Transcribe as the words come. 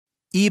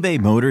eBay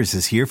Motors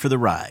is here for the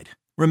ride.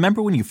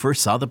 Remember when you first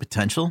saw the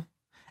potential?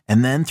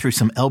 And then through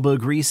some elbow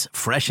grease,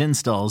 fresh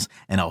installs,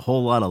 and a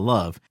whole lot of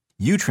love,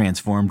 you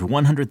transformed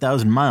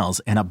 100,000 miles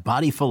and a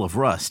body full of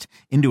rust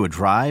into a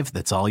drive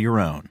that's all your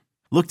own.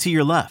 Look to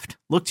your left.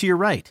 Look to your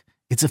right.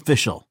 It's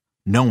official.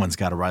 No one's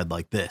got a ride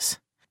like this.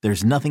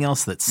 There's nothing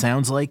else that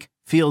sounds like,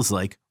 feels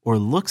like, or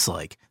looks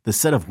like the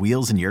set of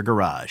wheels in your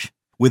garage.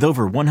 With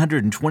over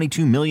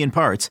 122 million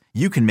parts,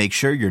 you can make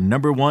sure your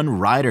number one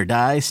ride or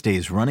die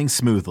stays running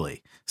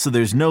smoothly. So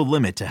there's no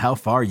limit to how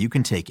far you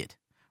can take it.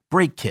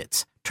 Brake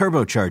kits,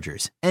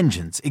 turbochargers,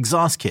 engines,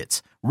 exhaust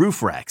kits,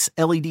 roof racks,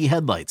 LED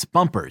headlights,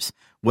 bumpers,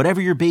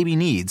 whatever your baby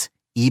needs,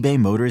 eBay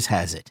Motors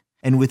has it.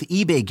 And with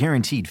eBay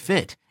Guaranteed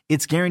Fit,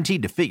 it's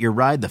guaranteed to fit your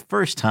ride the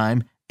first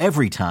time,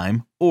 every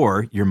time,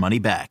 or your money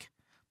back.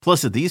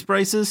 Plus at these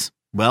prices,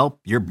 well,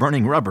 you're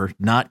burning rubber,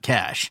 not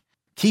cash.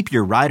 Keep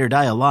your ride or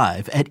die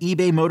alive at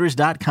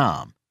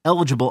ebaymotors.com.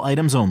 Eligible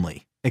items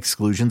only.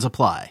 Exclusions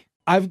apply.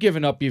 I've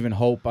given up even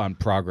hope on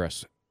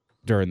progress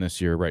during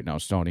this year right now,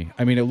 Stoney.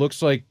 I mean, it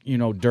looks like,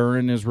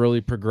 Duran is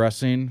really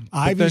progressing.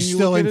 But then you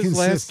look at his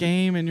last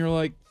game and you're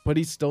like, but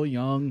he's still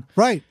young.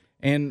 Right.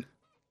 And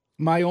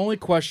my only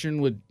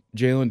question with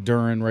Jalen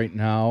Duran right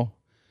now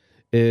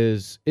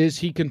is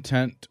he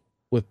content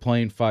with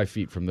playing 5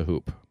 feet from the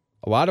hoop?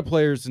 A lot of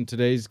players in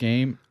today's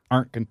game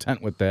aren't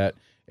content with that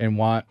and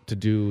want to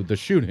do the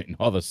shooting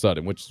all of a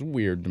sudden, which is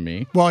weird to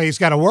me. Well, he's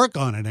got to work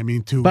on it. I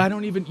mean, But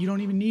you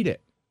don't even need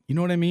it. You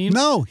know what I mean?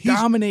 No.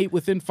 Dominate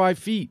within 5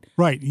 feet.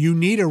 Right. You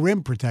need a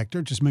rim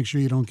protector. Just make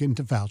sure you don't get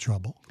into foul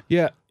trouble.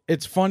 Yeah.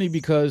 It's funny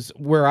because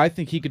where I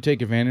think he could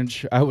take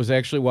advantage, I was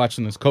actually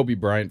watching this Kobe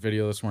Bryant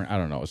video this morning. I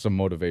don't know. It's a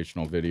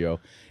motivational video.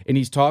 And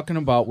he's talking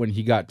about when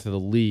he got to the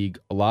league,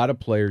 a lot of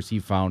players he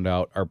found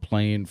out are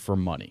playing for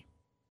money.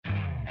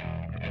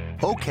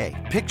 Okay,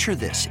 picture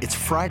this. It's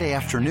Friday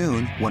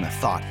afternoon when a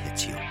thought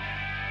hits you.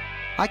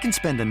 I can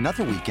spend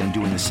another weekend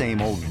doing the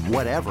same old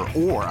whatever,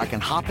 or I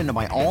can hop into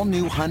my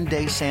all-new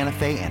Hyundai Santa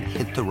Fe and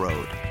hit the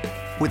road.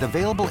 With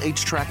available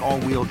H-Track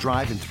all-wheel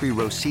drive and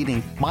 3-row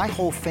seating, my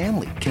whole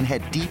family can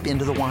head deep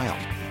into the wild.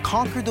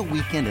 Conquer the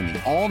weekend in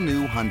the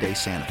all-new Hyundai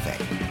Santa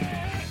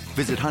Fe.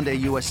 Visit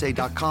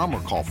HyundaiUSA.com or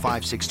call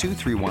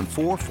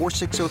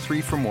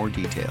 562-314-4603 for more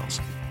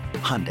details.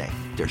 Hyundai,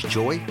 there's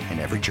joy in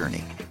every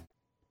journey.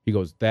 He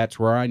goes, that's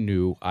where I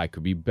knew I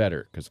could be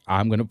better because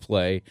I'm going to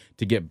play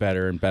to get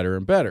better and better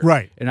and better.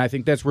 Right. And I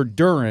think that's where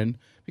Duran,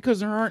 because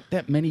there aren't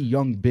that many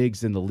young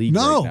bigs in the league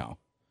right now.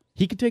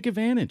 He could take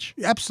advantage.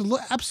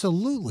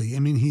 Absolutely. I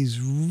mean,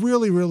 he's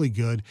really, really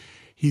good.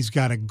 He's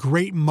got a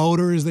great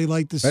motor, as they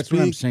like to speak. That's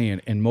what I'm saying.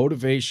 And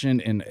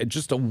motivation and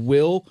just a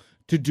will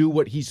to do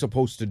what he's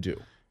supposed to do.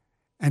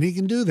 And he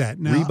can do that.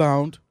 Now,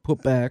 rebound,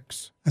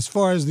 putbacks. As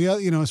far as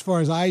as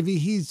far as Ivy,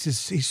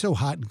 he's so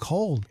hot and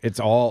cold.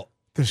 It's all.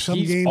 There's some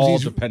he's games all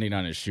depending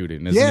on his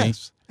shooting, isn't he?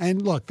 Yes.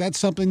 And look, that's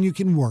something you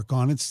can work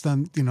on. It's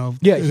done,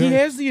 Yeah, he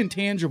has the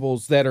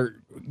intangibles that are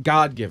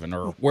God-given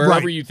or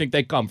wherever you think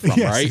they come from,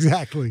 yes, right?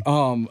 Exactly.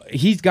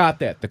 He's got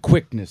that, the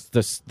quickness,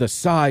 the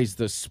size,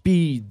 the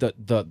speed,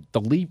 the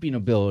leaping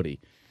ability.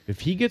 If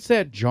he gets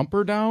that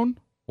jumper down,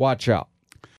 watch out.